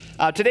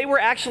Today we're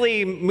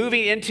actually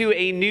moving into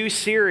a new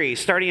series,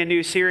 starting a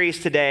new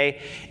series today,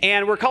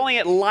 and we're calling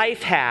it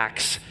Life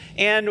Hacks.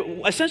 And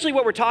essentially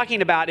what we're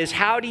talking about is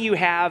how do you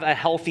have a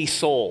healthy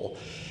soul?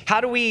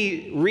 How do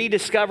we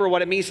rediscover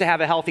what it means to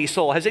have a healthy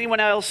soul? Has anyone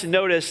else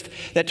noticed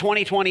that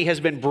 2020 has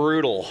been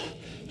brutal?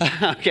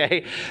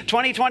 Okay,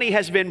 2020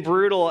 has been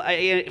brutal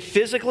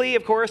physically,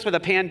 of course, with a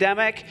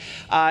pandemic.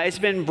 It's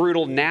been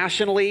brutal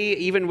nationally,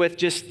 even with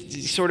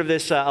just sort of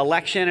this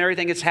election and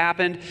everything that's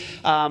happened.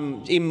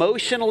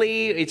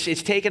 Emotionally,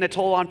 it's taken a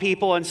toll on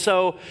people. And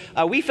so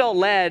we felt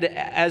led,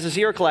 as a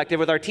Zero Collective,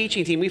 with our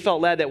teaching team, we felt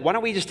led that why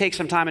don't we just take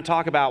some time and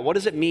talk about what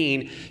does it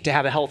mean to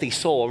have a healthy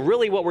soul? And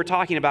really what we're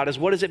talking about is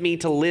what does it mean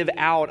to live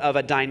out of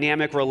a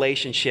dynamic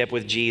relationship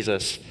with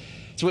Jesus?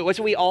 So what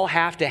we all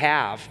have to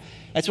have.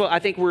 That's what I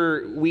think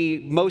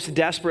we most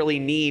desperately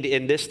need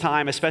in this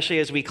time, especially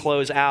as we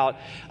close out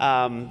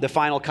the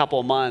final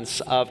couple months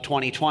of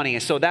 2020.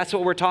 And so that's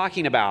what we're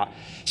talking about.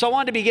 So I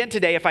wanted to begin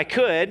today, if I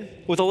could,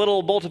 with a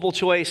little multiple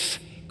choice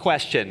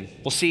question.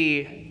 We'll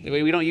see.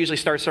 We don't usually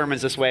start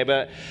sermons this way,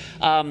 but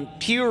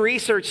Pew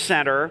Research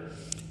Center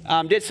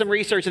did some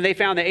research, and they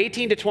found that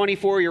 18 to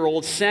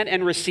 24-year-olds sent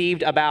and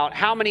received about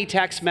how many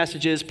text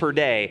messages per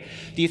day?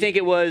 Do you think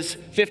it was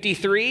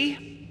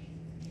 53?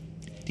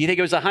 Do you think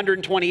it was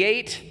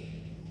 128?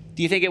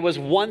 Do you think it was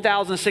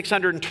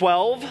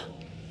 1,612?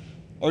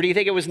 Or do you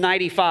think it was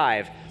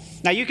 95?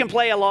 Now, you can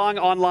play along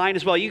online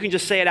as well. You can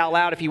just say it out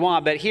loud if you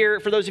want. But here,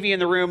 for those of you in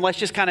the room, let's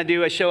just kind of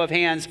do a show of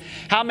hands.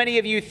 How many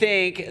of you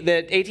think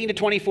that 18 to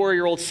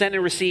 24-year-olds sent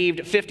and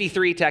received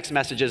 53 text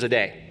messages a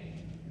day?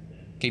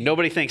 Okay,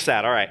 nobody thinks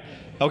that. All right.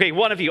 Okay,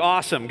 one of you.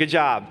 Awesome. Good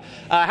job.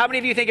 How many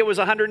of you think it was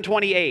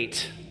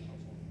 128?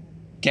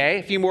 Okay,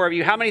 a few more of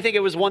you. How many think it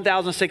was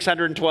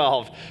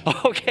 1,612?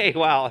 Okay,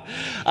 wow.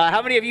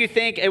 How many of you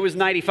think it was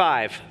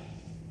 95?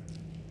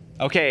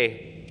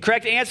 Okay,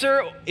 correct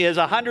answer is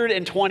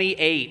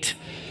 128.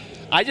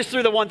 I just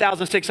threw the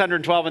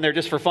 1,612 in there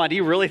just for fun. Do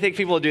you really think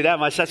people would do that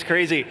much? That's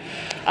crazy.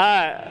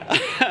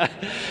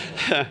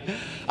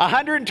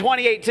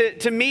 128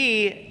 to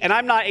me, and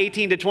I'm not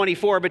 18 to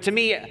 24, but to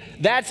me,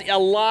 that's a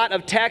lot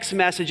of text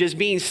messages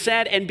being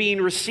sent and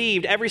being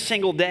received every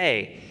single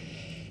day.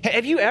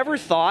 Have you ever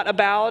thought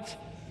about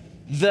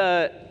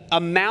the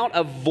amount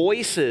of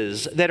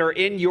voices that are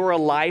in your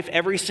life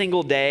every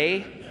single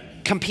day,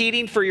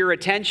 competing for your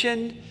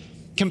attention,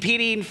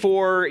 competing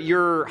for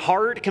your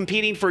heart,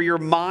 competing for your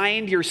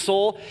mind, your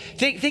soul?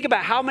 Think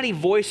about how many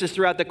voices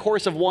throughout the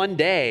course of one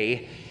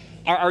day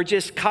are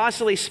just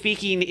constantly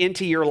speaking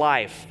into your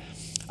life.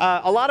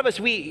 A lot of us,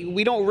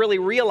 we don't really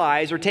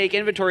realize or take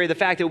inventory of the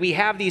fact that we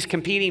have these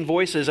competing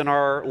voices in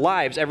our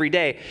lives every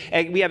day.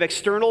 And we have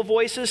external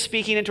voices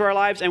speaking into our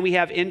lives, and we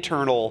have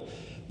internal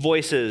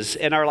voices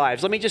in our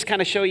lives. Let me just kind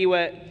of show you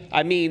what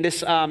I mean.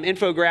 This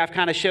infographic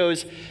kind of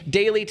shows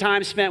daily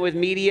time spent with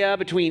media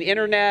between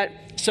internet,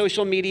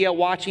 social media,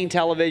 watching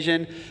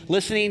television,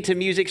 listening to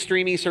music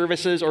streaming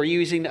services, or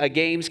using a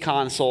games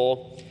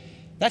console.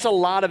 That's a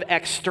lot of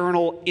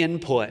external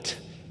input.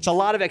 It's a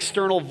lot of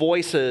external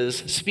voices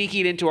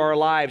speaking into our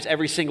lives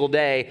every single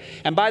day.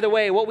 And by the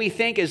way, what we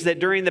think is that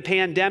during the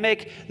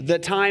pandemic, the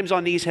times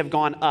on these have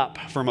gone up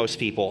for most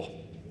people.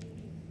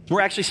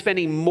 We're actually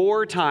spending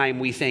more time,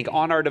 we think,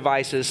 on our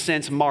devices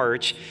since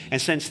March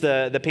and since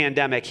the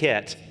pandemic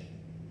hit.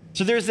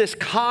 So there's this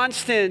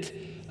constant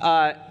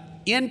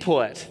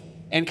input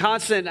and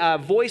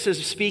constant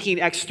voices speaking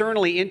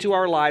externally into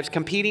our lives,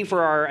 competing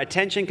for our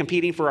attention,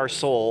 competing for our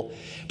soul.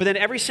 But then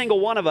every single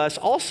one of us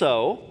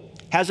also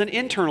has an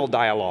internal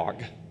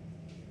dialogue.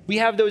 We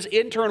have those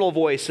internal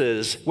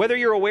voices. Whether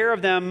you're aware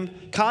of them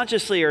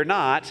consciously or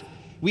not,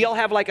 we all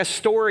have like a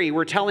story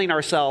we're telling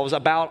ourselves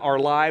about our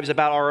lives,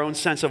 about our own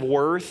sense of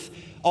worth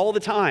all the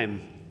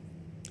time.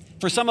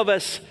 For some of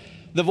us,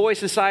 the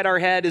voice inside our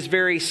head is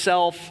very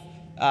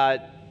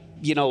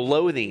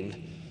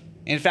loathing.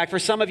 In fact, for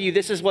some of you,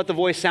 this is what the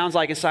voice sounds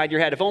like inside your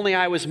head. If only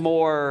I was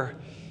more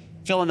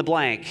fill in the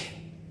blank,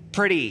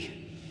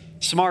 pretty,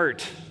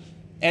 smart,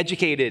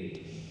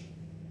 educated,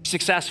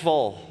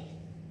 successful,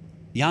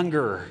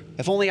 younger.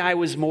 If only I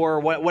was more,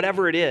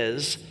 whatever it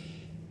is.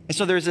 And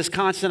so there's this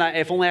constant,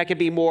 if only I could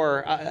be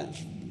more,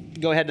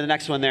 go ahead to the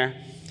next one there.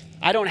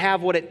 I don't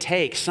have what it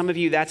takes. Some of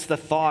you, that's the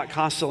thought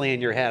constantly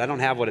in your head. I don't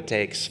have what it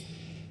takes.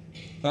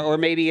 Or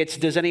maybe it's,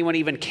 does anyone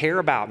even care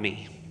about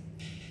me?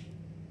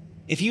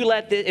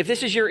 If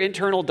this is your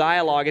internal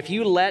dialogue, if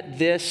you let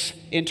this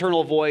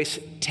internal voice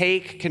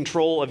take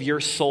control of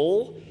your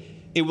soul,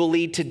 it will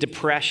lead to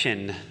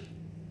depression.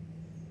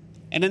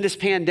 And in this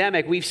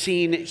pandemic, we've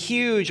seen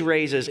huge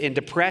raises in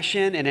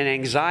depression and in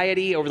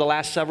anxiety over the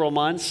last several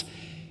months.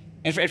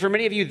 And for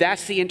many of you,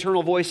 that's the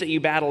internal voice that you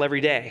battle every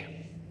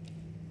day.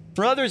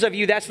 For others of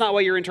you, that's not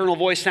what your internal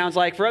voice sounds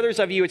like. For others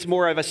of you, it's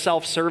more of a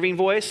self-serving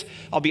voice.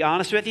 I'll be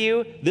honest with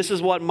you, this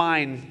is what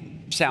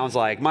mine sounds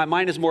like.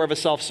 Mine is more of a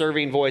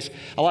self-serving voice.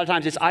 A lot of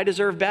times it's, I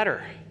deserve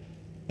better.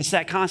 It's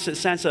that constant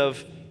sense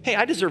of, hey,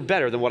 I deserve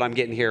better than what I'm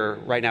getting here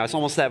right now. It's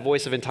almost that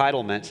voice of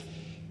entitlement.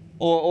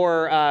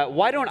 Or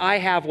why don't I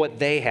have what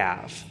they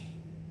have?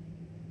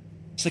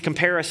 It's the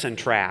comparison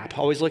trap,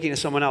 always looking at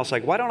someone else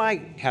like, why don't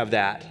I have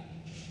that?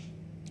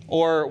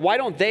 Or why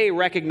don't they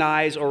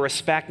recognize or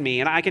respect me?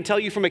 And I can tell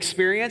you from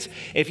experience,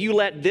 if you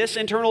let this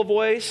internal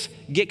voice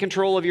get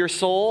control of your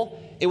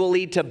soul, it will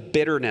lead to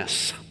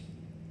bitterness.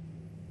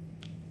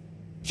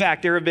 In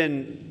fact, there have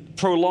been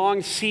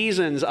prolonged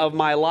seasons of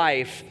my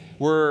life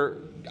where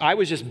I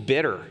was just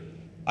bitter.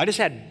 I just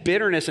had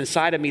bitterness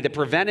inside of me that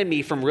prevented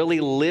me from really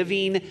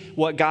living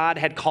what God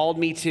had called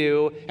me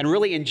to and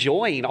really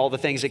enjoying all the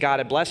things that God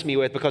had blessed me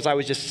with because I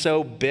was just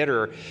so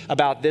bitter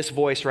about this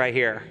voice right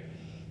here.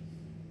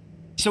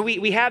 So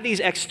we have these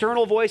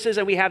external voices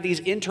and we have these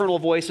internal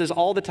voices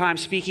all the time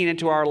speaking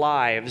into our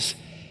lives.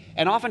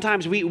 And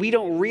oftentimes we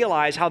don't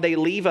realize how they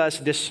leave us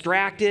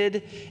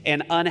distracted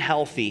and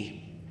unhealthy.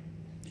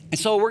 And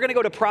so we're going to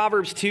go to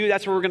Proverbs 2.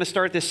 That's where we're going to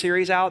start this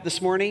series out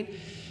this morning.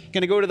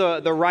 Going to go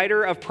to the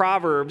writer of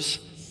Proverbs.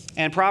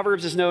 And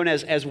Proverbs is known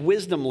as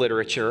wisdom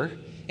literature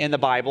in the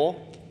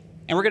Bible.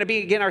 And we're going to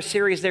begin our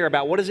series there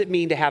about what does it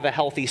mean to have a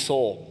healthy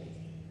soul.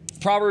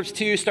 Proverbs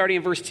 2, starting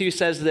in verse 2,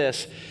 says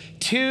this: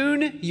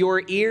 tune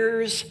your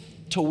ears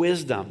to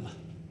wisdom.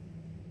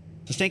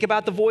 So think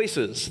about the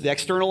voices, the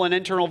external and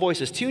internal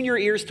voices. Tune your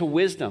ears to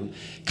wisdom.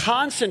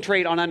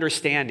 Concentrate on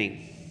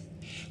understanding.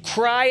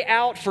 Cry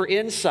out for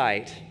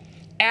insight.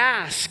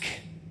 Ask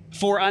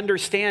for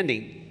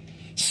understanding.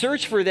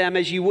 Search for them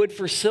as you would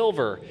for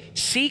silver.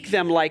 Seek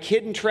them like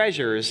hidden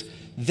treasures.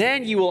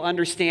 Then you will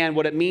understand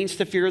what it means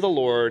to fear the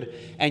Lord,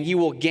 and you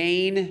will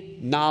gain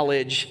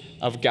knowledge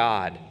of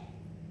God.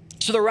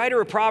 So the writer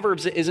of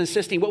Proverbs is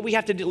insisting what we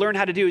have to learn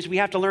how to do is we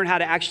have to learn how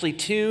to actually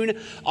tune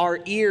our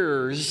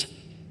ears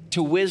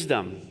to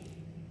wisdom.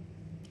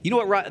 You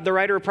know what the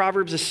writer of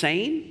Proverbs is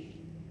saying?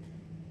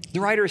 The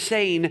writer is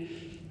saying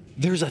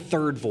there's a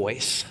third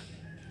voice.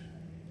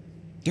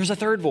 There's a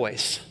third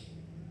voice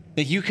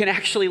that you can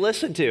actually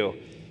listen to.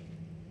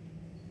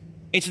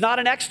 It's not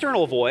an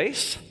external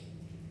voice,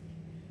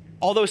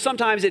 although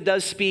sometimes it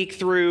does speak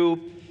through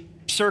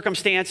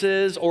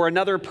circumstances or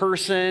another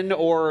person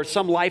or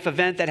some life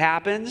event that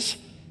happens.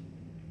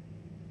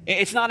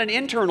 It's not an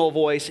internal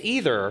voice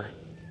either,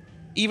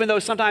 even though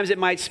sometimes it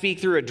might speak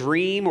through a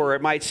dream or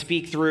it might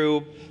speak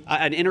through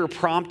an inner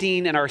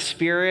prompting in our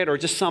spirit or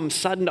just some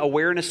sudden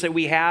awareness that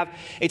we have.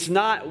 It's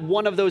not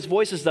one of those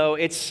voices, though.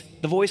 It's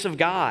the voice of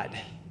God.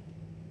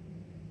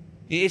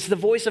 It's the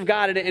voice of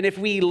God, and if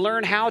we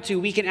learn how to,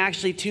 we can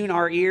actually tune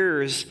our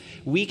ears.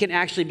 We can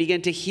actually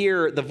begin to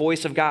hear the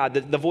voice of God,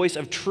 the voice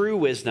of true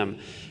wisdom,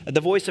 the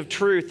voice of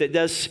truth that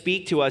does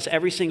speak to us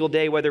every single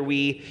day, whether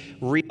we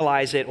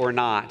realize it or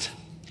not.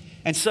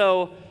 And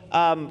so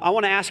I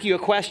want to ask you a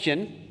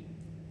question.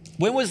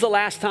 When was the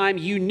last time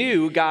you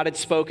knew God had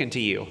spoken to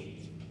you?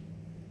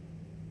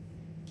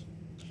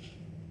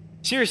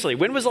 Seriously,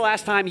 when was the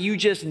last time you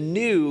just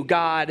knew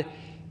God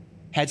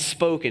had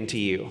spoken to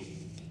you?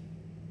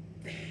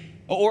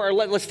 Or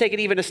let's take it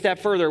even a step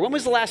further. When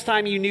was the last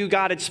time you knew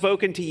God had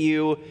spoken to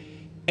you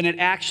and it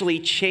actually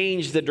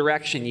changed the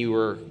direction you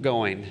were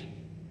going?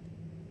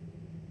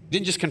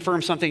 Didn't just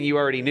confirm something you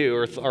already knew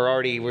or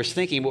already was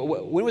thinking.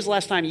 When was the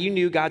last time you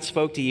knew God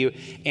spoke to you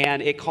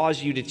and it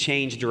caused you to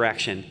change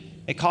direction?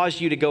 It caused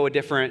you to go a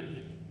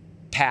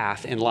different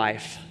path in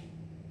life.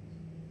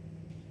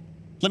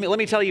 Let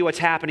me tell you what's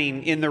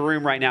happening in the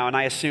room right now, and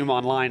I assume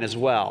online as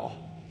well.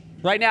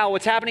 Right now,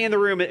 what's happening in the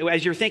room,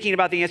 as you're thinking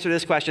about the answer to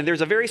this question,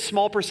 there's a very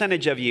small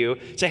percentage of you,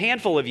 it's a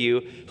handful of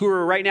you, who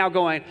are right now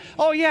going,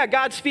 oh yeah,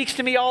 God speaks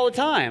to me all the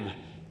time.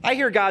 I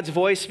hear God's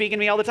voice speaking to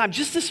me all the time.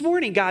 Just this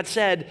morning, God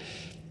said,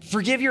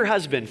 forgive your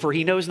husband, for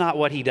he knows not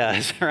what he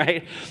does,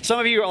 right? Some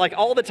of you are like,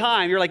 all the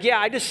time, you're like, yeah,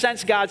 I just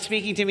sense God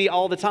speaking to me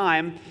all the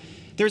time.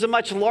 There's a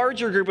much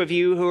larger group of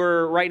you who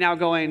are right now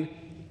going,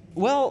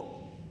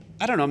 well,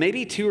 I don't know,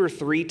 maybe 2 or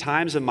 3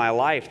 times in my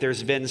life,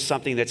 there's been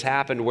something that's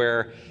happened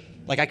where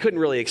like I couldn't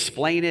really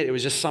explain it. It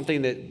was just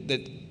something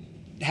that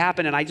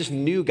happened, and I just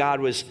knew God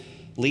was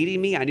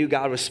leading me. I knew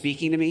God was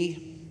speaking to me.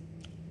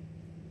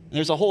 And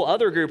there's a whole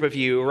other group of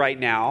you right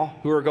now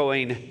who are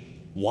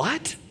going,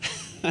 what?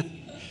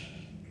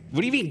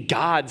 What do you mean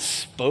God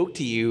spoke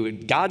to you?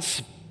 God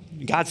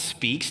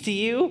speaks to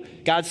you?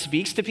 God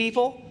speaks to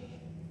people?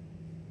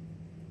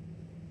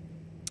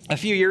 A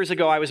few years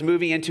ago, I was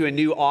moving into a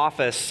new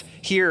office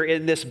here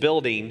in this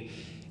building.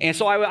 And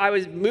so I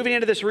was moving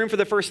into this room for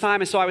the first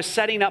time, and so I was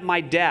setting up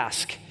my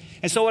desk.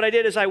 And so what I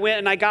did is I went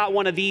and I got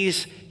one of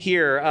these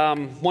here,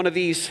 one of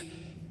these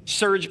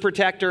surge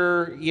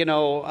protector,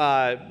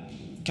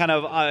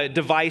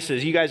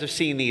 devices. You guys have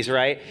seen these,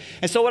 right?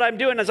 And so what I'm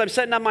doing is I'm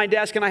setting up my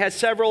desk, and I had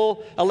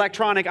several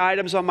electronic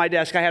items on my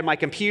desk. I had my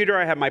computer,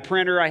 I had my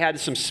printer, I had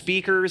some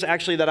speakers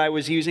actually that I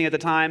was using at the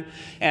time,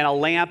 and a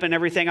lamp and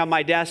everything on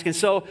my desk. And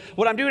so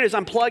what I'm doing is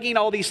I'm plugging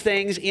all these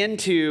things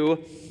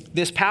into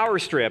this power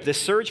strip,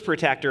 this surge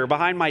protector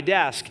behind my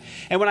desk.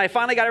 And when I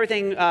finally got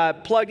everything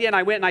plugged in,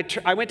 I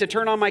went to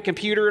turn on my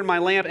computer and my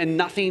lamp, and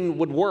nothing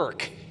would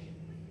work.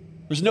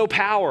 There's no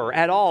power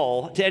at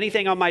all to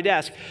anything on my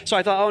desk. So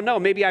I thought, oh no,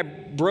 maybe I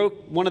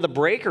broke one of the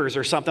breakers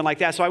or something like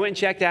that. So I went and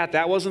checked that.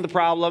 That wasn't the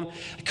problem.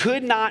 I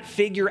could not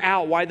figure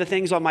out why the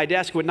things on my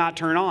desk would not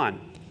turn on.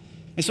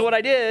 And so what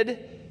I did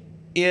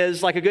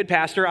is, like a good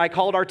pastor, I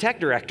called our tech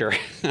director.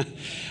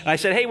 I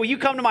said, hey, will you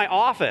come to my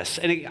office?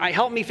 And it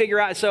helped me figure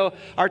out. So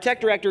our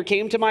tech director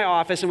came to my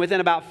office, and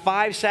within about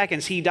 5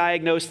 seconds, he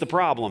diagnosed the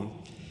problem.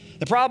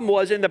 The problem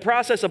was, in the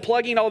process of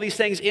plugging all these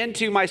things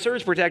into my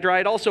surge protector, I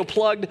had also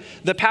plugged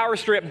the power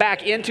strip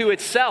back into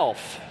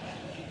itself.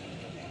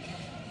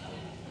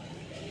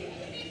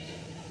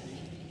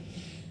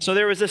 So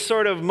there was this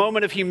sort of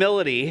moment of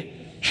humility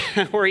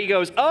where he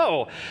goes,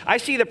 oh, I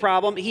see the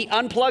problem. He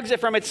unplugs it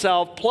from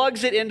itself,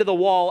 plugs it into the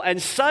wall, and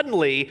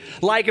suddenly,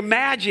 like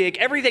magic,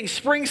 everything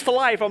springs to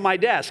life on my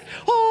desk.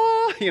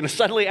 Oh,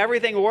 suddenly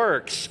everything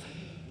works.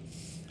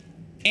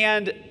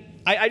 And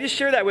I just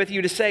share that with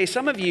you to say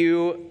some of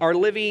you are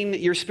living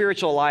your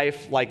spiritual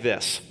life like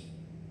this.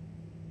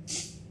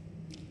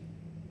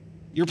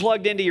 You're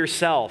plugged into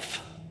yourself.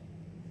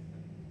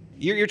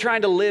 You're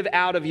trying to live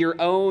out of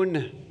your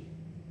own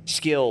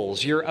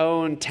skills, your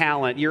own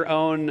talent, your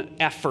own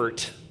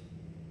effort,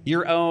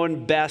 your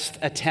own best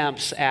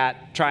attempts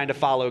at trying to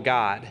follow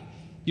God.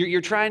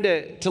 You're trying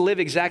to live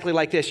exactly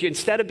like this.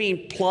 Instead of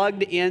being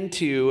plugged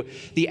into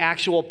the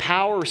actual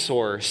power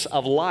source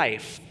of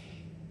life,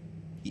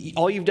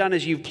 all you've done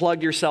is you've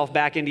plugged yourself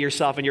back into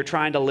yourself, and you're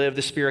trying to live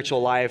the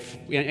spiritual life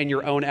in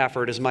your own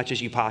effort as much as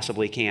you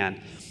possibly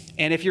can.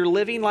 And if you're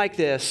living like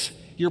this,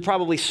 you're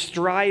probably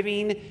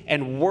striving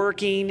and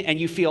working, and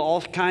you feel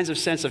all kinds of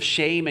sense of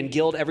shame and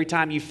guilt every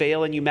time you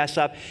fail and you mess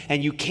up,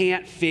 and you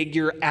can't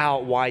figure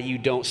out why you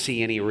don't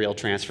see any real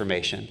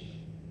transformation.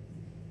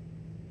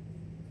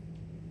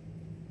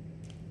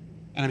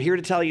 And I'm here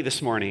to tell you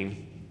this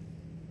morning,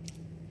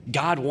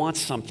 God wants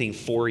something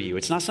for you.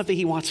 It's not something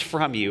he wants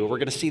from you. We're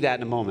going to see that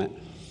in a moment.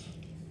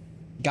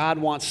 God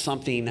wants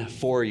something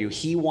for you.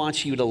 He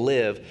wants you to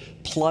live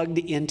plugged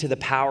into the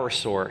power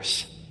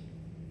source,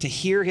 to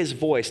hear his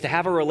voice, to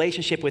have a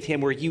relationship with him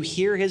where you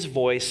hear his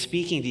voice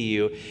speaking to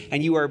you,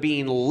 and you are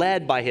being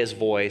led by his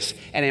voice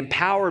and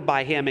empowered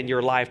by him in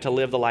your life to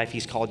live the life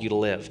he's called you to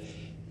live.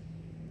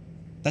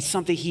 That's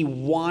something he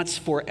wants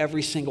for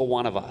every single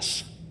one of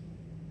us.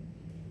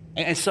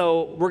 And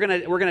so we're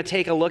gonna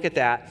take a look at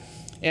that.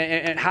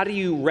 And how do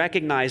you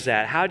recognize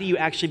that? How do you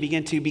actually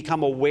begin to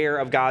become aware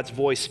of God's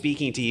voice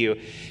speaking to you?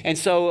 And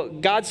so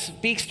God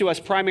speaks to us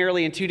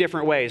primarily in two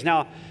different ways.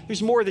 Now,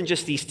 there's more than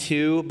just these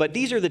two, but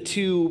these are the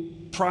two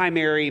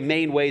primary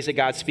main ways that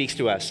God speaks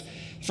to us.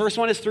 First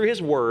one is through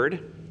his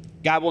word.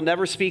 God will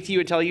never speak to you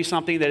and tell you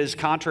something that is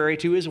contrary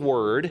to his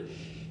word,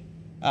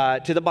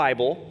 to the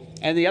Bible.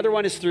 And the other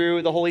one is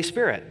through the Holy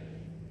Spirit.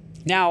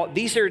 Now,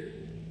 these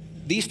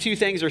two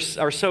things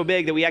are so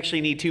big that we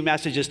actually need two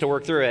messages to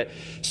work through it.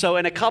 So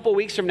in a couple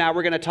weeks from now,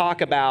 we're going to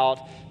talk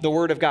about the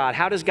Word of God.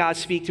 How does God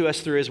speak to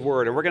us through his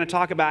Word? And we're going to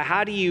talk about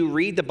how do you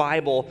read the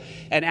Bible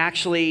and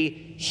actually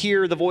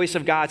hear the voice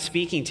of God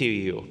speaking to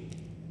you?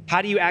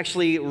 How do you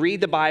actually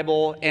read the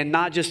Bible and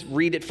not just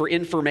read it for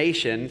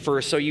information,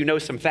 so you know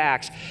some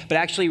facts, but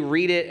actually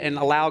read it and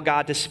allow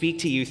God to speak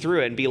to you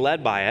through it and be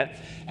led by it?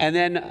 And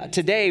then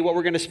today, what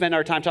we're going to spend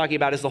our time talking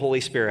about is the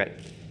Holy Spirit.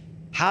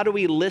 How do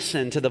we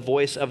listen to the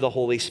voice of the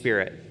Holy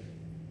Spirit?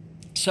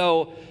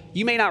 So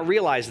you may not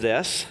realize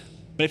this,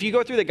 but if you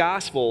go through the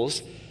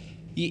Gospels,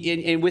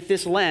 and with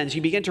this lens,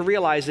 you begin to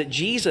realize that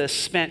Jesus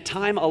spent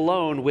time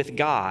alone with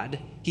God.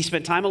 He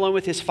spent time alone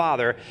with his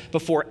Father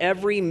before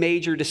every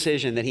major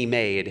decision that he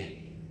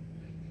made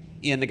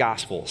in the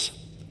Gospels.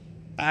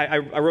 I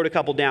wrote a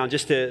couple down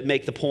just to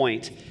make the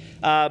point.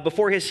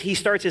 Before he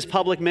starts his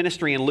public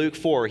ministry in Luke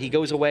 4, he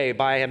goes away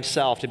by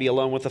himself to be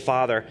alone with the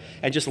Father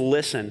and just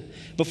listen.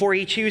 Before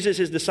he chooses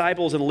his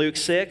disciples in Luke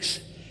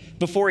 6,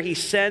 before he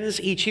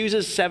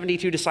chooses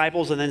 72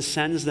 disciples and then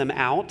sends them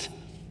out.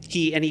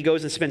 He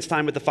goes and spends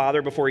time with the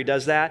Father before he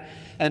does that.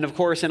 And of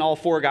course, in all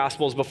four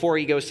Gospels, before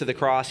he goes to the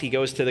cross, he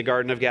goes to the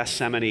Garden of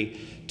Gethsemane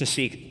to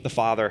seek the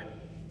Father.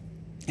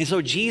 And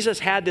so Jesus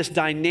had this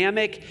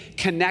dynamic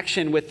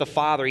connection with the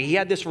Father. He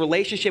had this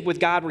relationship with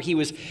God where he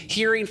was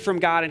hearing from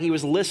God and he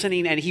was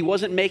listening, and he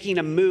wasn't making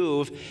a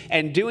move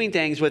and doing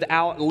things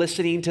without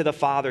listening to the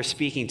Father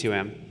speaking to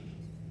him.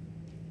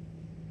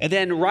 And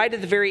then right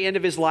at the very end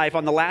of his life,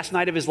 on the last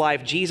night of his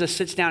life, Jesus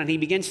sits down and he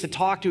begins to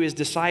talk to his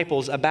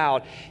disciples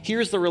about,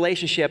 here's the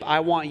relationship I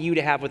want you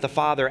to have with the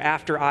Father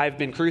after I've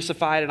been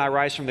crucified and I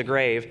rise from the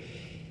grave.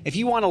 If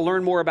you want to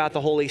learn more about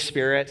the Holy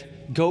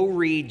Spirit, go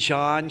read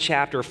John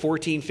chapter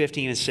 14,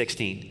 15, and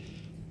 16.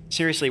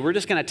 Seriously, we're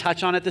just going to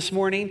touch on it this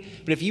morning.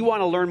 But if you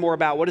want to learn more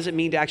about what does it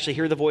mean to actually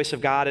hear the voice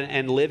of God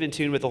and live in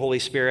tune with the Holy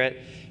Spirit,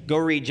 go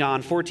read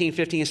John 14,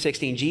 15, and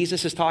 16.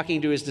 Jesus is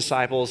talking to his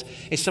disciples.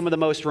 It's some of the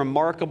most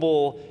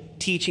remarkable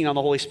teaching on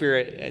the Holy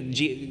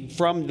Spirit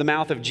from the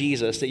mouth of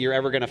Jesus that you're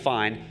ever going to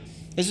find.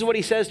 This is what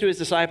he says to his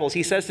disciples.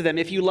 He says to them,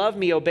 if you love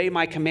me, obey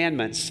my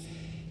commandments.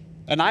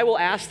 And I will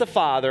ask the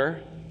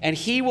Father, and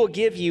he will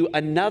give you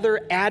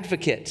another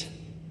advocate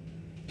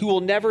who will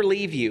never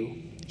leave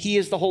you. He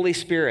is the Holy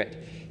Spirit.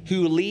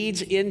 who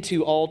leads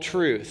into all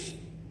truth.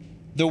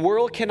 The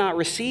world cannot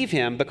receive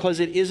him because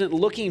it isn't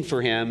looking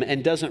for him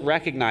and doesn't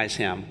recognize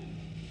him.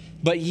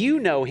 But you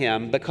know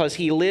him because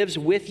he lives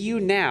with you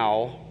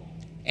now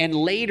and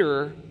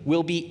later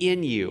will be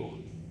in you.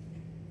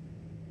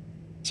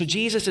 So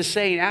Jesus is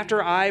saying,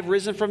 after I've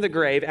risen from the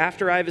grave,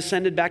 after I've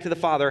ascended back to the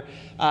Father,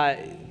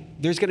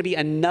 there's going to be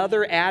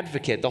another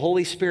advocate, the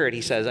Holy Spirit,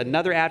 he says.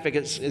 Another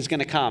advocate is going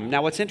to come.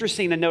 Now, what's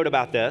interesting to note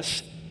about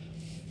this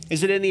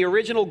is that in the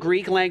original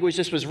Greek language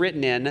this was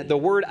written in, the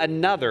word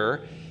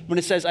another, when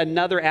it says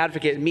another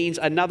advocate, it means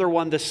another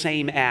one the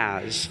same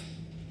as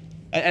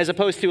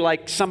opposed to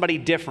like somebody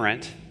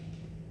different.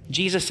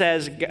 Jesus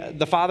says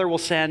the Father will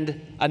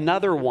send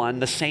another one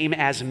the same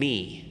as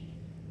me.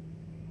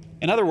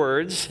 In other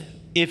words,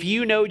 if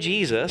you know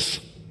Jesus,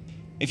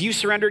 if you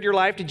surrendered your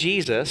life to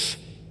Jesus,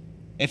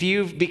 if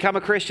you've become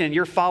a Christian,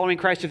 you're following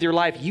Christ with your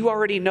life, you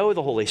already know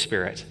the Holy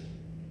Spirit.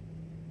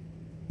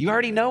 You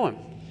already know him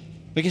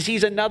because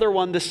he's another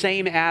one the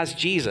same as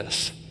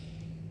Jesus.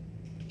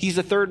 He's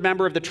the third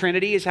member of the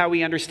Trinity is how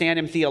we understand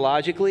him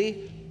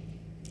theologically.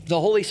 The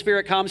Holy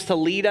Spirit comes to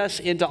lead us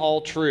into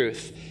all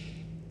truth.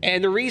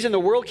 And the reason the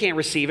world can't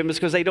receive him is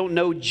because they don't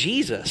know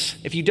Jesus.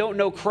 If you don't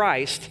know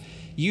Christ,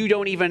 you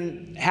don't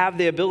even have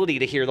the ability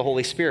to hear the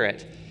Holy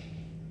Spirit.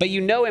 But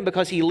you know him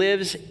because he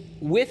lives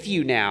with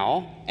you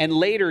now, and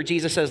later,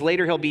 Jesus says,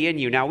 later he'll be in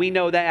you. Now, we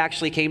know that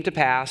actually came to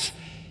pass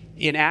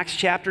in Acts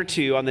chapter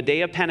 2, on the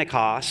day of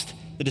Pentecost.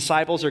 The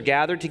disciples are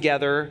gathered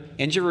together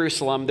in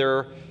Jerusalem.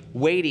 They're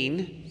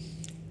waiting,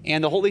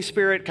 and the Holy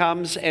Spirit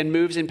comes and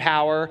moves in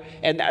power,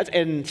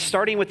 and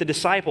starting with the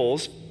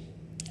disciples,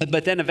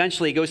 but then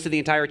eventually it goes to the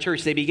entire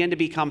church. They begin to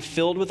become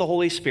filled with the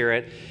Holy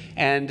Spirit,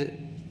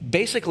 and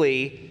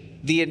basically,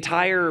 the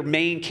entire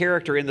main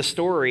character in the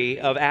story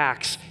of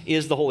Acts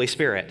is the Holy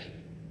Spirit.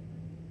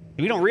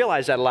 We don't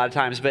realize that a lot of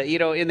times, but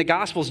in the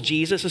Gospels,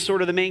 Jesus is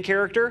sort of the main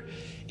character.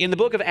 In the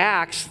book of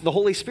Acts, the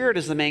Holy Spirit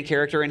is the main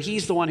character, and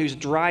he's the one who's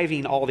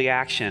driving all the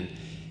action.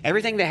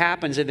 Everything that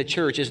happens in the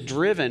church is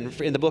driven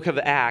in the book of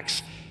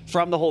Acts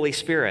from the Holy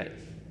Spirit.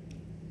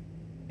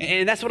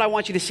 And that's what I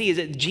want you to see, is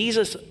that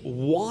Jesus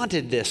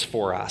wanted this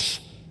for us.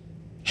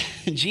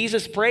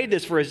 Jesus prayed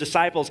this for his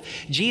disciples.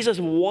 Jesus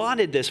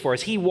wanted this for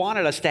us. He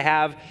wanted us to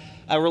have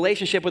a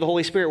relationship with the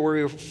Holy Spirit where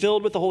we were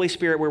filled with the Holy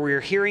Spirit, where we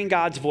were hearing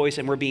God's voice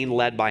and we're being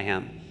led by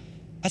him.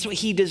 That's what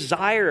he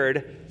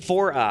desired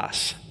for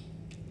us.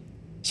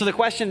 So the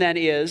question then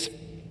is,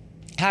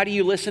 how do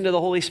you listen to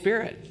the Holy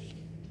Spirit?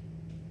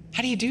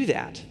 How do you do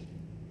that?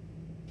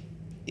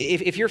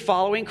 If you're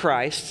following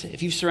Christ,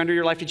 if you've surrendered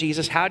your life to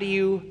Jesus, how do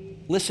you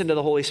listen to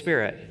the Holy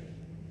Spirit?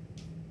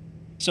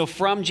 So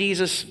from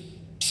Jesus'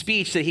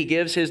 speech that he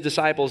gives his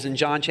disciples in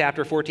John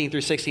chapter 14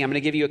 through 16, I'm going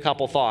to give you a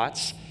couple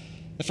thoughts.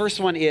 The first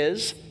one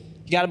is,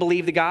 you got to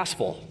believe the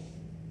gospel.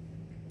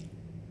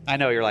 I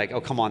know you're like, oh,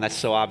 come on, that's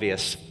so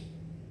obvious.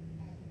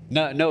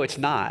 No, it's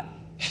not.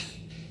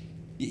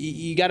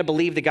 You got to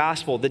believe the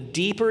gospel. The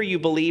deeper you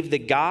believe the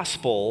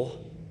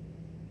gospel,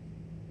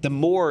 the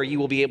more you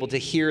will be able to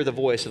hear the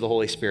voice of the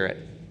Holy Spirit.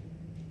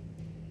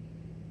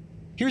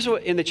 Here's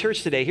what, in the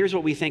church today, here's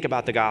what we think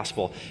about the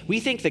gospel. We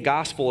think the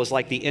gospel is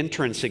like the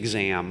entrance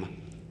exam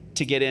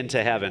to get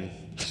into heaven.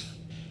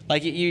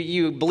 Like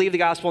you believe the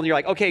gospel and you're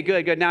like, okay,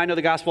 good. Now I know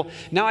the gospel.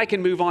 Now I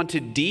can move on to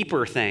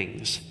deeper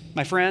things.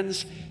 My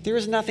friends, there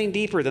is nothing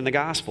deeper than the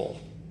gospel.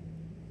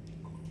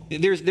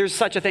 There's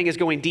such a thing as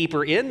going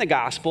deeper in the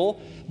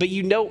gospel, but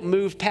you don't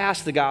move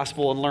past the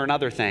gospel and learn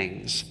other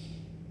things.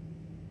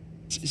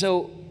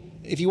 So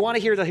if you want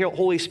to hear the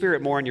Holy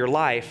Spirit more in your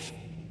life,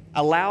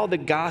 allow the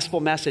gospel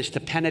message to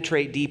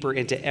penetrate deeper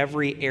into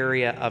every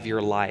area of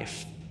your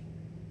life.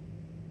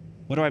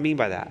 What do I mean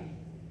by that?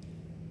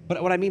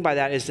 What I mean by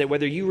that is that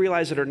whether you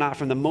realize it or not,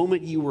 from the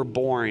moment you were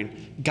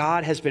born,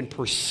 God has been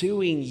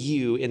pursuing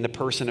you in the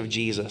person of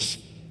Jesus.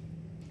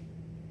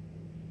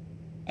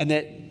 And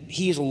that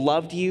he's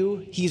loved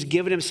you, he's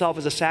given himself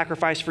as a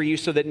sacrifice for you,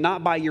 so that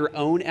not by your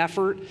own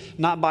effort,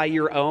 not by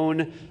your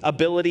own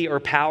ability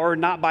or power,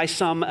 not by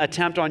some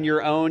attempt on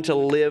your own to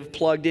live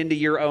plugged into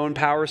your own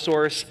power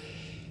source,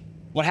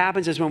 what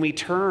happens is when we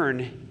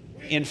turn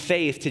in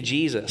faith to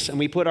Jesus and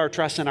we put our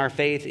trust and our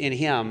faith in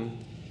him,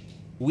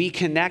 we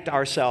connect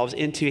ourselves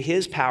into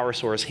his power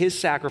source, his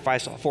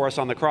sacrifice for us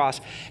on the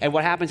cross. And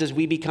what happens is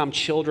we become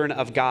children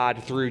of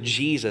God through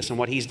Jesus and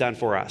what he's done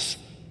for us.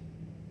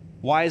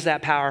 Why is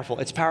that powerful?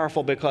 It's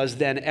powerful because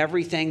then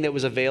everything that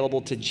was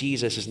available to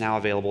Jesus is now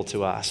available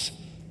to us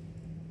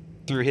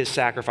through his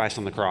sacrifice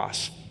on the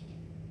cross.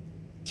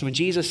 So when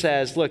Jesus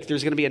says, look,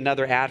 there's going to be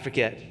another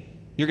advocate,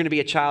 you're going to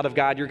be a child of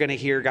God, you're going to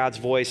hear God's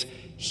voice,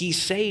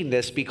 he's saying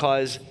this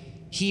because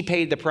he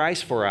paid the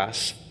price for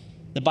us.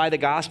 That by the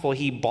gospel,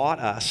 he bought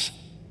us.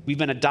 We've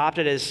been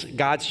adopted as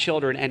God's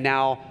children, and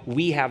now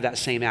we have that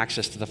same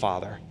access to the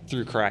Father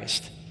through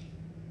Christ.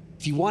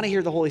 If you want to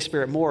hear the Holy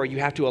Spirit more,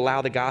 you have to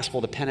allow the gospel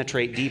to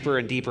penetrate deeper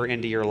and deeper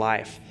into your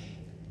life.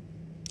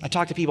 I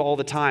talk to people all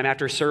the time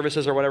after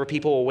services or whatever.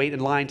 People will wait in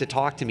line to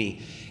talk to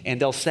me,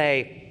 and they'll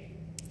say,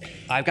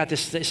 I've got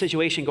this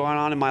situation going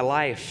on in my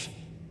life.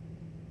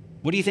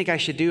 What do you think I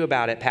should do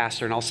about it,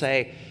 Pastor? And I'll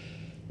say,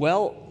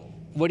 well,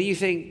 what do you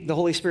think the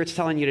Holy Spirit's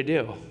telling you to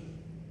do?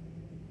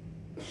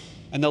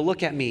 And they'll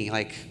look at me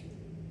like,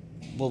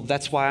 well,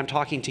 that's why I'm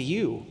talking to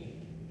you.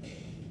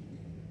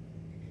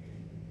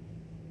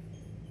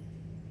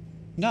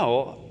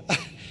 No,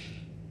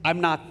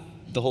 I'm not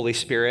the Holy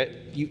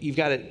Spirit. You've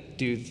got to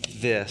do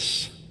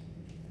this.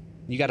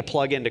 You got to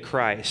plug into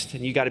Christ,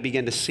 and you got to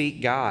begin to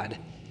seek God.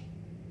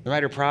 The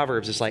writer of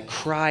Proverbs is like,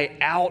 cry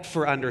out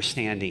for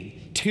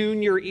understanding.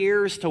 Tune your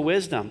ears to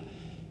wisdom.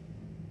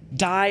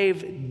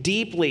 Dive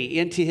deeply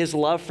into his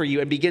love for you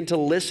and begin to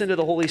listen to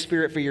the Holy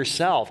Spirit for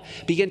yourself.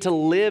 Begin to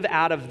live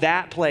out of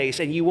that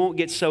place, and you won't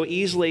get so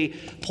easily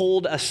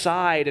pulled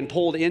aside and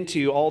pulled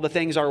into all the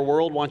things our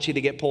world wants you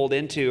to get pulled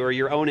into, or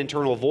your own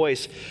internal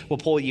voice will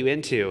pull you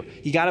into.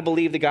 You got to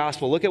believe the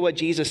gospel. Look at what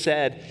Jesus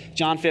said,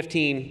 John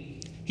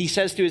 15. He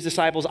says to his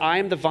disciples, I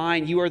am the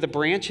vine, you are the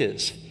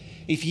branches.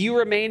 If you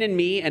remain in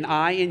me and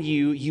I in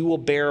you, you will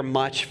bear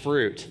much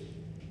fruit.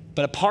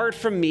 But apart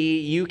from me,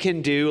 you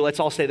can do, let's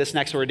all say this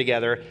next word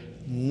together,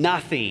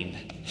 nothing.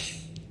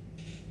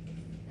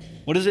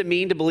 What does it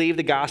mean to believe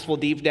the gospel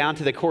deep down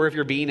to the core of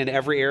your being in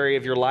every area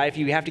of your life?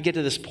 You have to get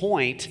to this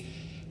point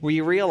where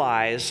you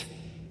realize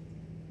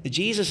that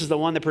Jesus is the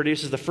one that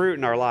produces the fruit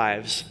in our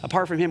lives.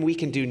 Apart from him, we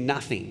can do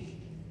nothing.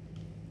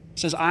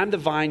 He says, I'm the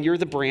vine, you're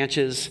the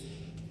branches.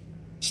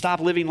 Stop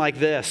living like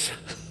this.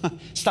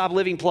 Stop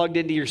living plugged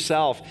into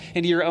yourself,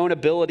 into your own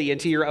ability,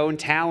 into your own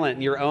talent,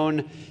 and your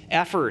own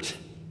effort.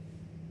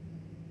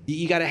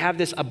 You got to have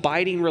this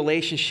abiding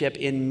relationship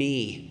in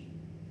me.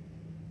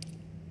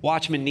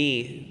 Watchman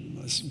Nee,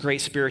 this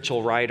great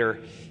spiritual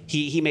writer,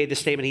 he made this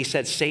statement. He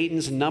said,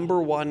 Satan's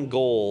number one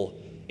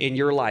goal in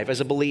your life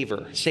as a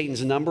believer,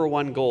 Satan's number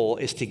one goal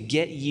is to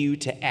get you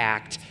to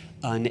act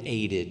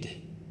unaided.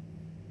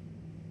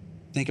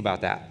 Think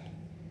about that.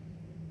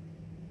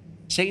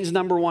 Satan's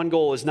number one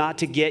goal is not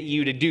to get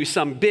you to do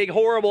some big,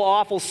 horrible,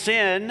 awful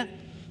sin.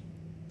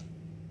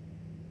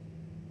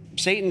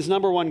 Satan's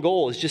number one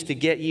goal is just to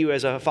get you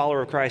as a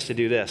follower of Christ to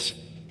do this.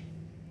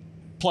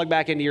 Plug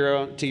back into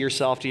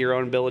yourself, to your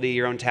own ability,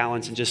 your own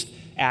talents, and just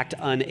act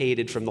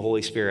unaided from the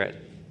Holy Spirit.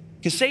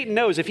 Because Satan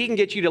knows if he can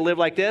get you to live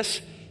like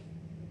this,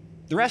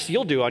 the rest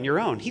you'll do on your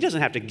own. He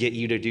doesn't have to get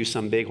you to do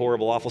some big,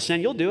 horrible, awful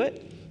sin. You'll do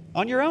it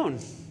on your own.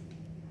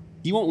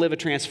 You won't live a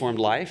transformed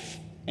life,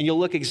 and you'll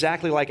look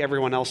exactly like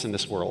everyone else in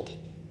this world.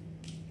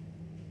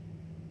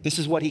 This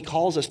is what he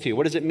calls us to.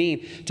 What does it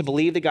mean to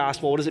believe the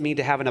gospel? What does it mean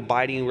to have an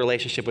abiding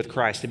relationship with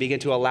Christ? To begin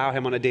to allow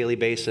him on a daily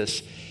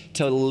basis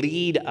to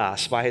lead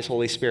us by his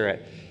Holy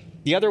Spirit.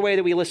 The other way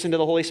that we listen to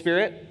the Holy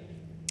Spirit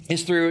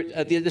is through,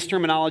 this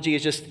terminology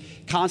is just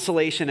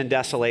consolation and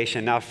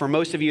desolation. Now, for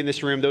most of you in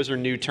this room, those are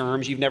new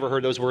terms. You've never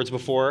heard those words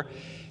before.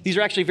 These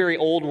are actually very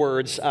old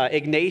words.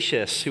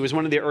 Ignatius, who was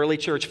one of the early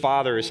church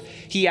fathers,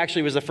 he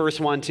actually was the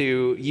first one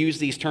to use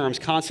these terms,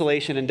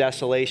 consolation and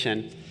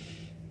desolation.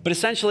 But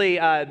essentially,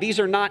 these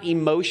are not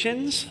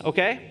emotions,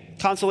 okay?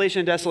 Consolation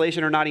and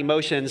desolation are not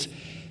emotions.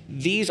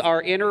 These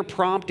are inner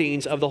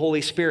promptings of the Holy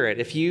Spirit.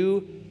 If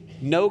you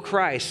know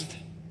Christ,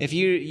 if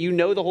you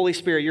know the Holy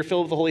Spirit, you're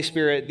filled with the Holy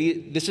Spirit,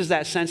 this is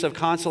that sense of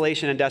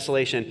consolation and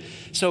desolation.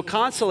 So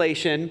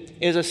consolation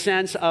is a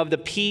sense of the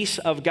peace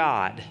of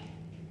God.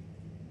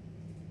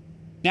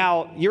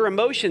 Now, your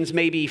emotions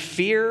may be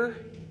fear,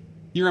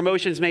 your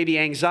emotions may be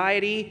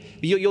anxiety.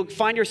 You'll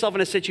find yourself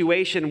in a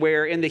situation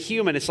where in the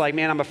human, it's like,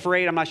 man, I'm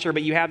afraid, I'm not sure,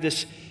 but you have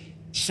this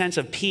sense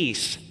of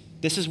peace.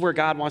 This is where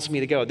God wants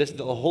me to go.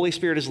 The Holy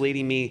Spirit is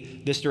leading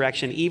me this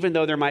direction, even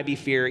though there might be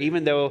fear,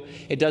 even though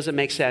it doesn't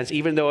make sense,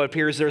 even though it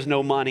appears there's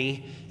no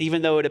money,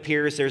 even though it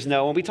appears there's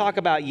no. When we talk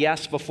about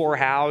yes before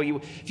how,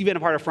 if you've been a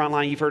part of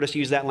Frontline, you've heard us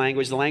use that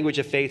language. The language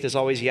of faith is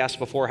always yes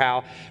before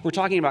how. We're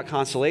talking about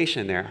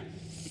consolation there.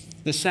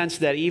 The sense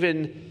that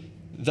even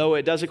though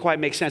it doesn't quite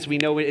make sense, we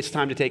know it's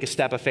time to take a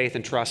step of faith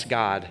and trust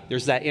God.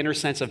 There's that inner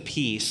sense of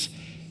peace,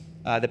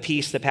 the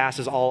peace that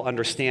passes all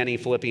understanding,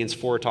 Philippians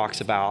 4 talks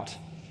about,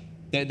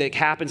 that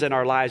happens in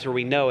our lives where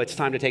we know it's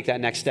time to take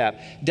that next step.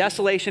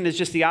 Desolation is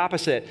just the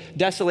opposite.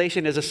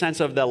 Desolation is a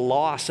sense of the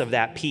loss of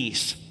that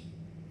peace.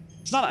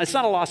 It's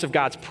not a loss of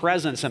God's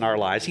presence in our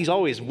lives. He's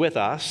always with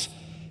us.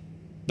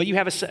 But you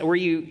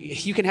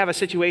can have a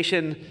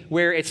situation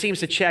where it seems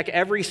to check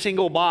every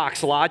single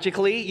box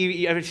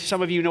logically.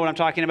 Some of you know what I'm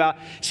talking about.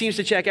 Seems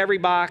to check every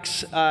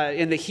box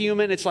in the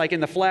human. It's like in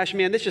the flesh,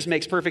 man, this just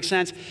makes perfect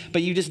sense.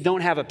 But you just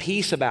don't have a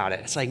peace about it.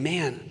 It's like,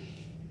 man,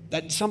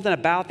 something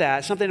about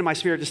that, something in my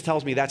spirit just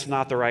tells me that's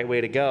not the right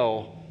way to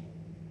go.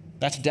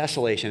 That's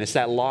desolation. It's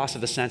that loss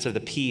of the sense of the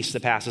peace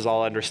that passes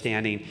all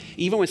understanding.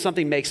 Even when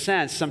something makes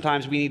sense,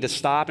 sometimes we need to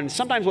stop. And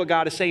sometimes what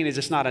God is saying is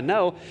it's not a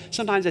no.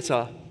 Sometimes it's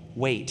a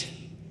wait.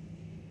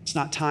 It's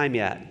not time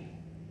yet.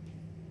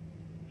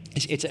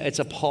 It's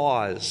a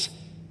pause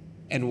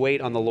and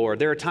wait on the Lord.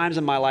 There are times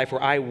in my life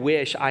where I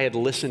wish I had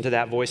listened to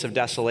that voice of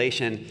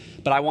desolation,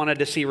 but I wanted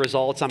to see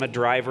results. I'm a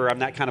driver. I'm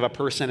that kind of a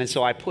person. And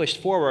so I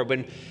pushed forward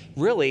when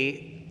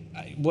really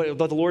what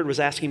the Lord was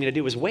asking me to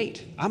do was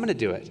wait. I'm going to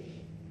do it.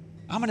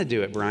 I'm going to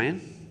do it,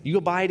 Brian. You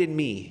abide in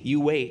me.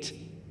 You wait.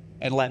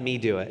 and let me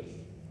do it.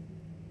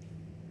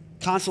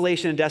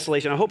 Consolation and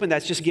desolation. I'm hoping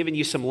that's just giving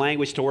you some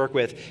language to work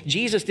with.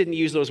 Jesus didn't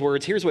use those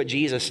words. Here's what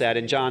Jesus said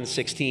in John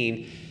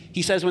 16.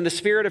 He says, when the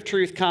Spirit of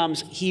truth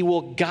comes, he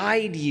will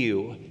guide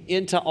you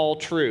into all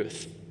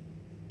truth.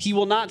 He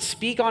will not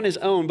speak on his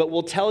own, but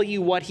will tell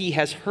you what he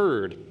has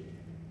heard.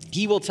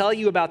 He will tell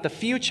you about the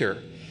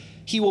future.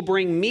 He will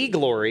bring me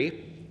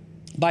glory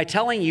by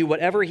telling you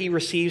whatever he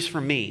receives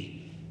from me.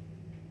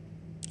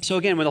 So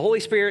again, when the Holy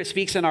Spirit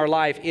speaks in our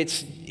life,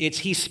 it's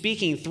he's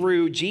speaking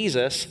through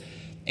Jesus,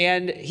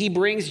 and he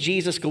brings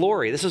Jesus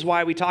glory. This is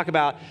why we talk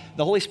about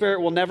the Holy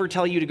Spirit will never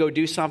tell you to go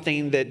do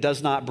something that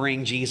does not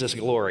bring Jesus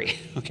glory,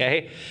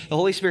 okay? The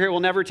Holy Spirit will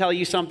never tell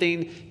you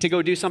to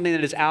go do something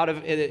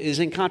that is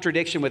in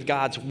contradiction with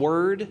God's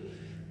word.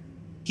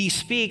 He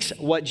speaks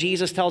what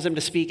Jesus tells him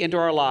to speak into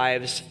our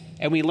lives,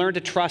 and we learn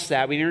to trust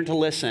that. We learn to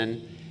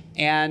listen,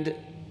 and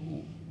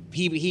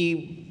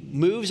he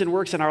moves and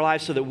works in our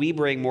lives so that we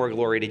bring more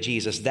glory to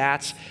Jesus.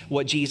 That's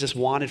what Jesus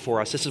wanted for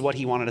us. This is what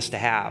he wanted us to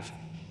have.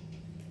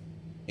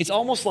 It's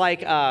almost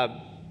like Wi-Fi.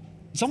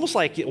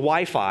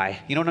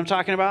 You know what I'm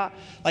talking about?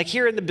 Like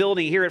here in the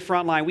building, here at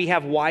Frontline, we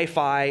have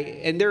Wi-Fi,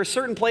 and there are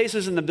certain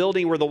places in the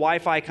building where the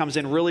Wi-Fi comes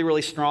in really,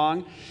 really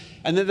strong.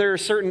 And then there are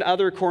certain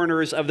other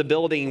corners of the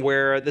building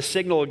where the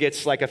signal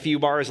gets like a few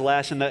bars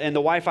less, and the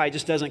Wi-Fi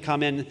just doesn't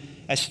come in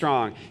as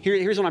strong.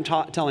 Here's what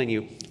I'm telling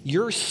you.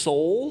 Your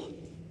soul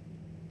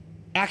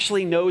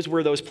actually knows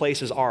where those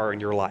places are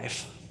in your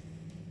life.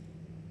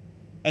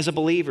 As a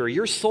believer,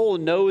 your soul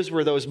knows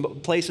where those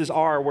places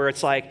are where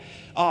it's like,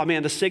 oh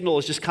man, the signal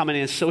is just coming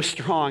in so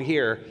strong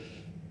here.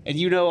 And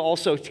you know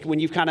also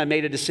when you've kind of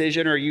made a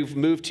decision or you've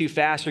moved too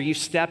fast or you've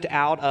stepped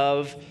out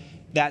of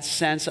that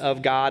sense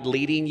of God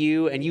leading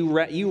you, and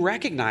you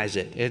recognize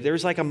it.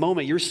 There's like a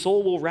moment, your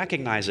soul will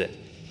recognize it.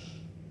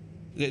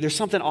 There's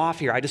something off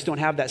here. I just don't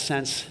have that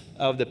sense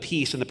of the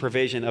peace and the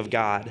provision of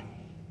God.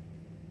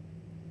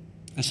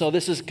 And so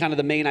this is kind of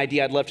the main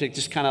idea I'd love to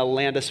just kind of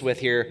land us with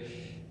here.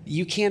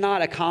 You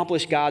cannot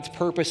accomplish God's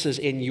purposes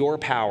in your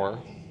power.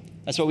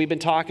 That's what we've been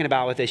talking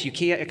about with this. You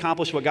can't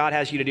accomplish what God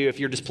has you to do if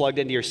you're just plugged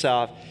into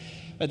yourself.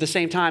 At the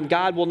same time,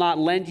 God will not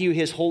lend you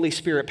his Holy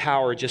Spirit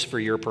power just for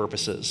your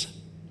purposes.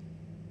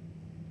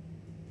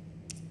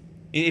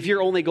 If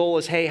your only goal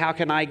is, hey, how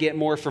can I get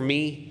more from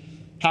me?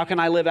 How can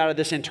I live out of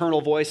this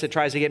internal voice that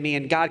tries to get me?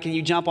 And God, can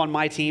you jump on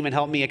my team and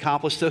help me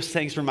accomplish those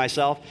things for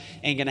myself?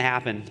 Ain't going to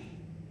happen.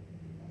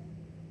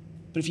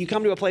 But if you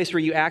come to a place where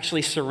you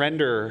actually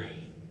surrender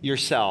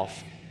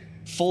yourself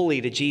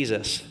fully to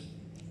Jesus,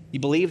 you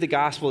believe the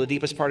gospel, the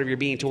deepest part of your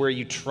being, to where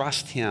you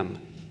trust him.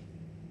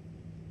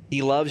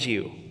 He loves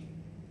you.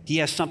 He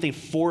has something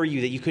for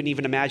you that you couldn't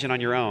even imagine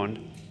on your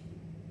own.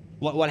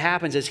 What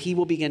happens is he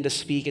will begin to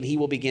speak and he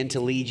will begin to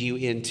lead you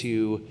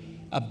into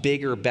a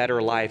bigger, better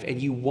life,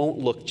 and you won't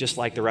look just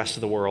like the rest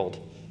of the world.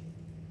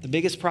 The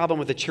biggest problem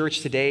with the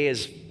church today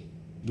is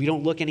we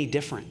don't look any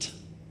different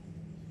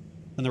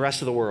than the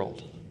rest of the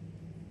world.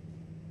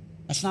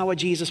 That's not what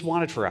Jesus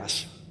wanted for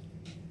us.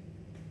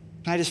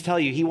 Can I just tell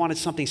you, he wanted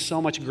something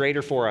so much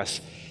greater for us.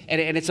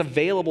 And it's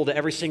available to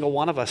every single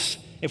one of us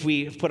if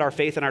we put our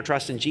faith and our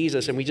trust in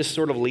Jesus and we just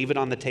sort of leave it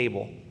on the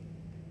table.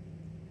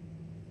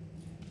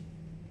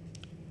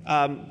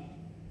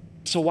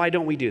 So why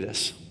don't we do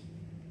this?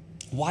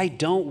 Why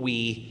don't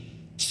we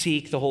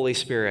seek the Holy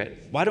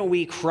Spirit? Why don't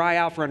we cry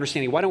out for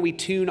understanding? Why don't we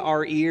tune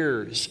our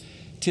ears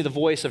to the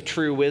voice of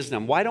true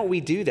wisdom? Why don't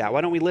we do that? Why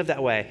don't we live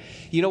that way?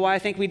 You know why I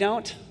think we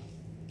don't?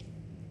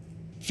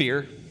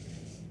 Fear.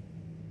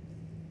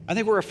 I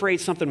think we're afraid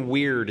something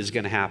weird is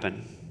going to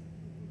happen.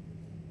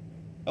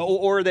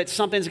 Or that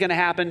something's going to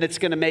happen that's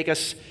going to make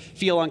us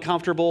feel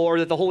uncomfortable, or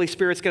that the Holy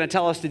Spirit's going to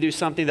tell us to do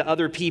something that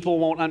other people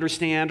won't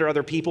understand or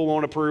other people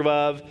won't approve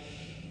of.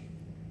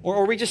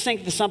 Or we just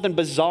think that something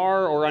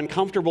bizarre or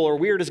uncomfortable or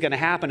weird is going to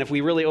happen if we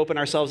really open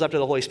ourselves up to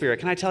the Holy Spirit.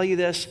 Can I tell you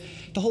this?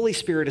 The Holy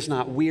Spirit is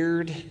not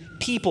weird.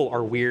 People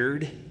are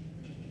weird.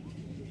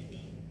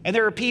 And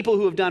there are people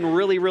who have done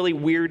really, really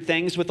weird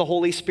things with the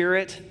Holy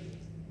Spirit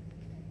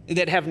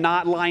that have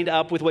not lined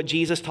up with what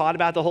Jesus taught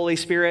about the Holy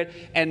Spirit.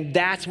 And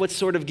that's what's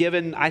sort of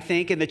given, I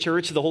think, in the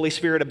church, the Holy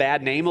Spirit a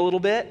bad name a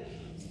little bit.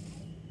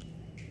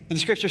 And the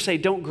scriptures say,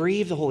 don't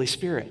grieve the Holy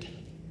Spirit.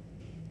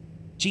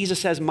 Jesus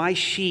says, my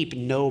sheep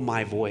know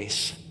my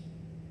voice.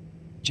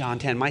 John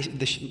 10,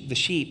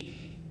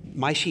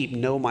 my sheep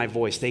know my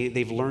voice.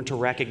 They've learned to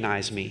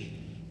recognize me.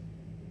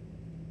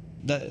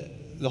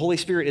 The Holy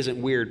Spirit isn't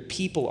weird.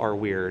 People are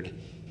weird.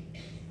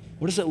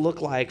 What does it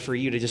look like for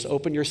you to just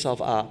open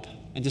yourself up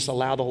and just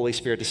allow the Holy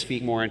Spirit to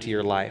speak more into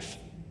your life?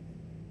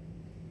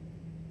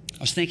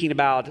 I was thinking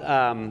about,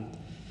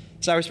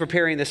 so I was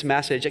preparing this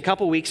message. A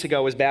couple weeks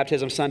ago was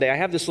Baptism Sunday. I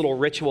have this little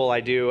ritual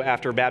I do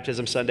after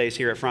Baptism Sundays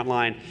here at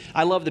Frontline.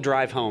 I love the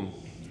drive home.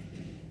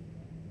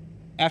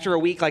 After a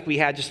week like we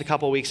had just a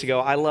couple weeks ago,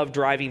 I love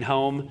driving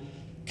home,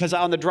 because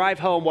on the drive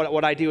home,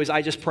 what I do is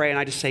I just pray and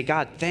I just say,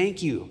 God,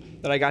 thank you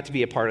that I got to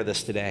be a part of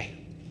this today.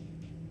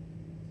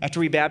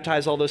 After we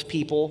baptize all those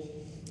people,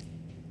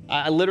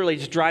 I literally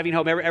just driving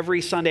home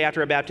every Sunday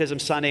after a baptism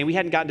Sunday, and we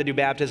hadn't gotten to do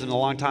baptism in a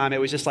long time. It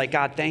was just like,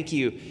 God, thank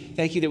you.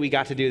 Thank you that we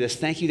got to do this.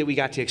 Thank you that we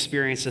got to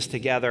experience this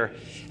together.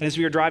 And as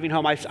we were driving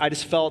home, I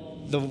just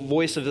felt the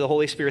voice of the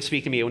Holy Spirit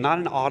speak to me. Not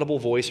an audible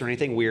voice or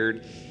anything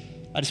weird.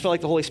 I just felt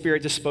like the Holy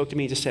Spirit just spoke to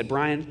me and just said,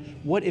 Brian,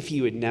 what if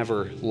you had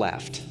never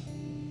left?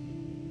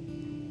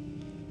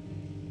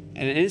 And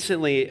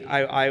instantly,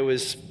 I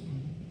was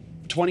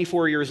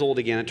 24 years old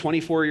again. At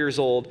 24 years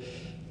old,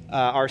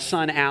 our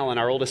son, Alan,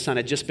 our oldest son,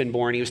 had just been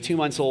born. He was 2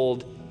 months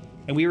old,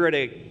 and we were at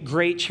a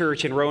great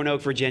church in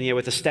Roanoke, Virginia,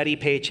 with a steady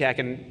paycheck,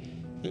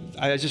 and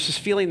I was just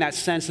feeling that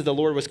sense that the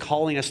Lord was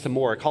calling us to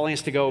more, calling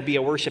us to go be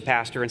a worship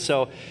pastor. And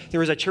so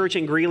there was a church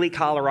in Greeley,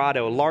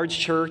 Colorado, large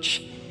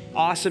church,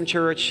 awesome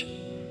church.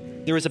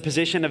 There was a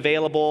position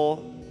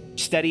available,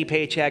 steady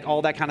paycheck,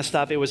 all that kind of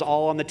stuff. It was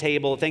all on the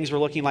table. Things were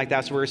looking like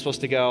that's where we were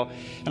supposed to go.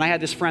 And I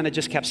had this friend that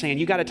just kept saying,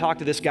 you got to talk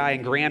to this guy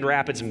in Grand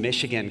Rapids,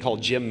 Michigan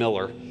called Jim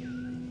Miller.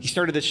 He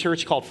started this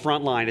church called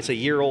Frontline. It's a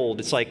year old.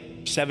 It's like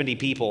 70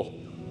 people.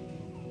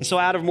 And so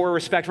out of more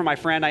respect for my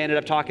friend, I ended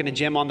up talking to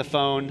Jim on the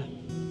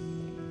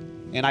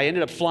phone. And I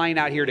ended up flying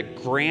out here to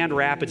Grand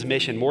Rapids,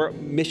 Michigan,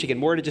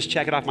 more to just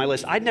check it off my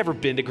list. I'd never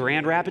been to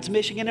Grand Rapids,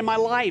 Michigan in my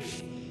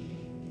life.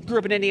 Grew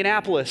up in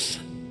Indianapolis.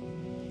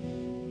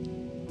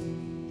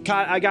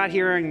 I got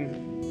here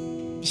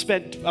and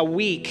spent a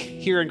week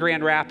here in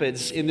Grand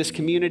Rapids in this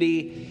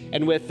community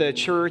and with the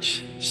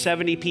church,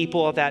 70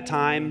 people at that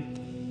time.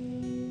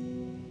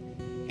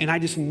 And I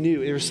just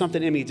knew there was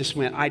something in me just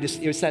went,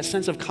 it was that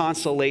sense of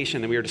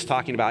consolation that we were just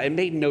talking about. It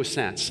made no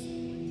sense.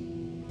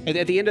 And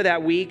at the end of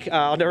that week,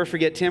 I'll never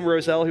forget Tim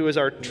Roselle, who was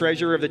our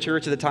treasurer of the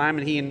church at the time,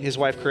 and he and his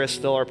wife Chris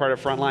still are part of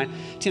Frontline.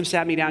 Tim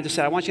sat me down and just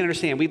said, I want you to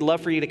understand, we'd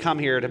love for you to come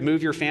here to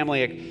move your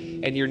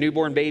family and your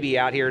newborn baby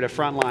out here to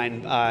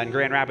Frontline in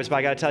Grand Rapids, but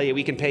I got to tell you,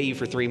 we can pay you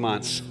for 3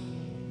 months.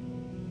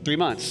 3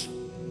 months.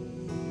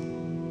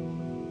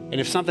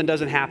 And if something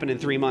doesn't happen in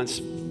 3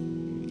 months,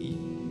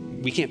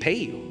 we can't pay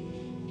you.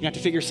 You have to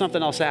figure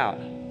something else out.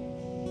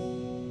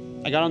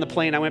 I got on the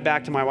plane, I went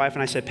back to my wife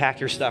and I said, pack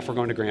your stuff, we're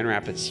going to Grand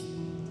Rapids.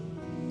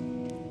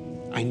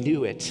 I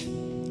knew it.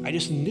 I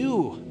just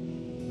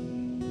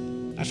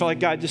knew. I felt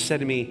like God just said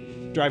to me,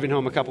 driving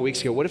home a couple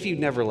weeks ago, what if you'd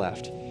never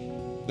left?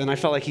 Then I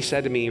felt like he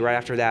said to me right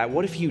after that,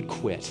 what if you'd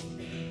quit?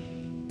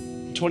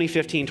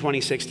 2015,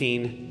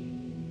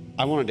 2016,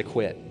 I wanted to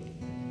quit.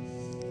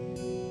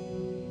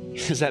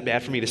 Is that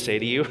bad for me to say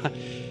to you?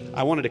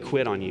 I wanted to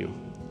quit on you.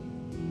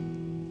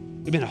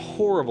 It's been a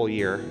horrible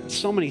year.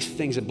 So many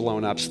things had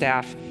blown up,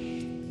 staff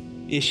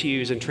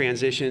issues and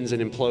transitions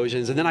and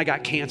implosions. And then I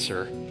got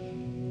cancer.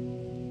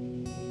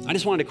 I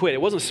just wanted to quit.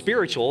 It wasn't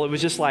spiritual. It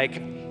was just like,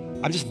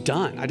 I'm just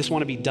done. I just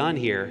want to be done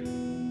here.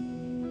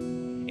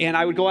 And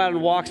I would go out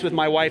on walks with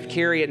my wife,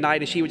 Carrie, at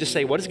night, and she would just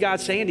say, what is God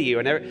saying to you?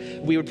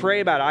 And we would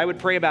pray about it. I would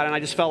pray about it, and I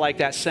just felt like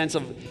that sense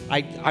of,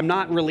 I'm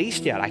not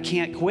released yet. I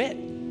can't quit.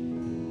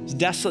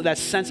 That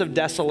sense of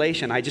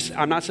desolation.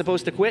 I'm not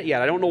supposed to quit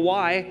yet. I don't know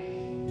why.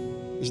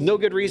 There's no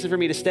good reason for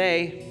me to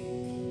stay.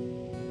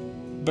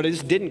 But I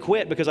just didn't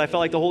quit because I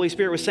felt like the Holy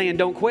Spirit was saying,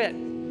 don't quit.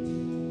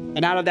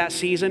 And out of that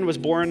season was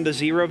born the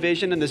Zero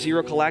Vision and the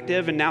Zero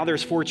Collective. And now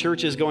there's 4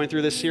 churches going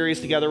through this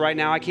series together right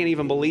now. I can't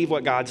even believe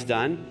what God's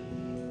done.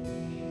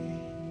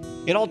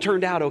 It all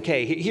turned out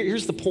okay.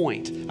 Here's the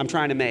point I'm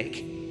trying to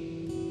make.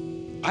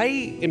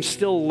 I am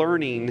still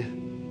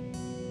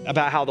learning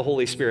about how the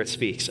Holy Spirit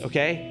speaks,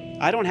 okay?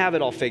 I don't have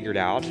it all figured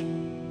out.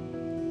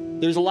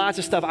 There's lots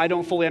of stuff I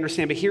don't fully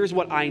understand, but here's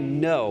what I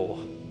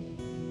know.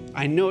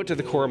 I know it to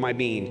the core of my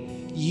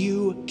being.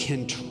 You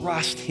can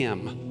trust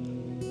him.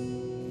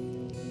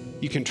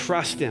 You can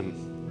trust him.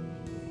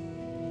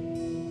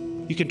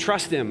 You can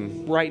trust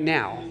him right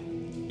now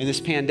in this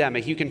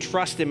pandemic. You can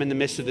trust him in the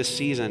midst of this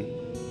season.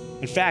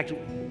 In fact,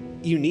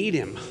 you need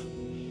him.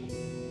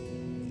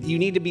 You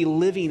need to be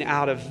living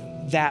out of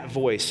that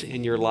voice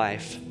in your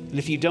life. And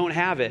if you don't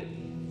have it,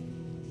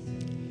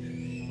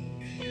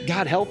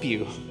 God help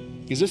you,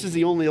 because this is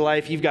the only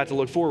life you've got to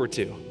look forward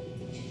to.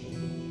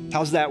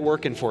 How's that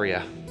working for you?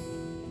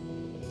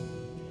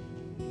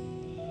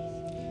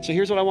 So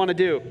here's what I want to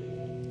do.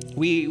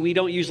 We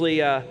don't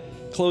usually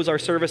close our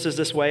services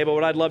this way, but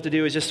what I'd love to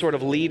do is just sort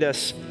of lead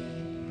us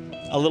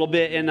a little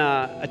bit in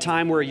a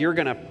time where you're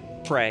going to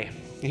pray.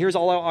 And here's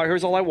all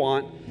I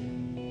want.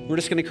 We're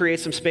just going to create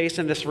some space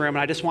in this room,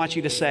 and I just want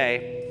you to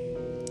say,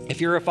 if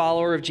you're a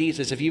follower of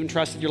Jesus, if you've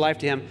entrusted your life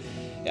to him,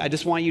 I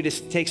just want you to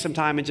take some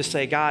time and just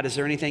say, God, is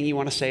there anything you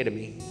want to say to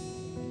me?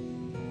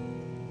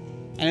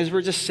 And as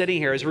we're just sitting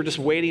here, as we're just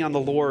waiting on the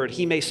Lord,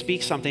 he may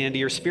speak something into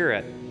your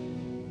spirit,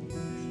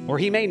 or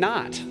he may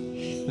not.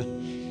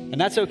 And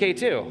that's okay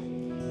too.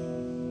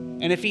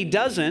 And if he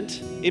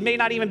doesn't, it may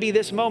not even be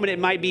this moment. It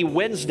might be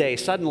Wednesday.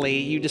 Suddenly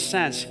you just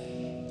sense.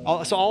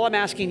 So all I'm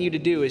asking you to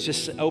do is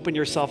just open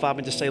yourself up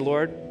and just say,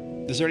 Lord,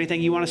 is there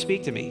anything you want to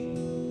speak to me?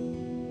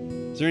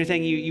 Is there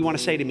anything you want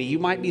to say to me? You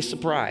might be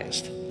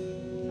surprised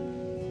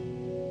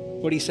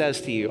what he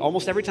says to you.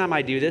 Almost every time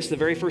I do this, the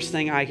very first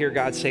thing I hear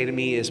God say to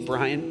me is,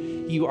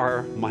 Brian, you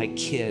are my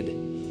kid,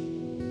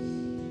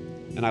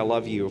 and I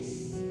love you.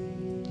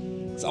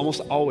 It's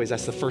almost always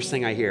that's the first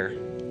thing I hear.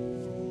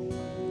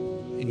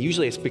 And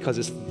usually it's because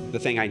it's the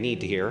thing I need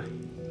to hear.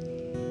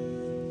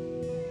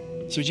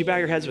 So would you bow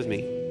your heads with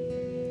me?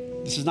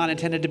 This is not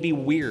intended to be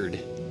weird.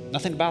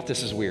 Nothing about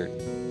this is weird.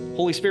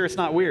 Holy Spirit's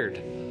not weird.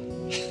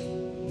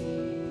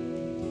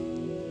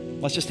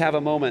 Let's just have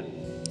a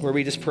moment where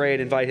we just pray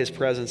and invite his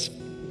presence.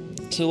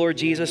 So Lord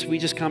Jesus, we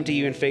just come to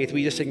you in faith.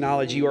 We just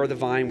acknowledge you are the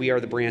vine, we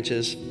are the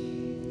branches.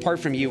 Apart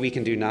from you, we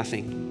can do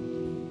nothing.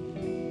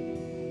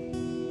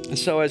 And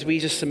so as we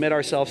just submit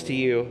ourselves to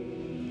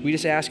you, we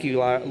just ask you,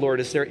 Lord,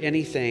 is there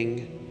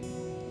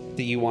anything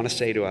that you want to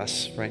say to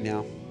us right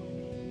now?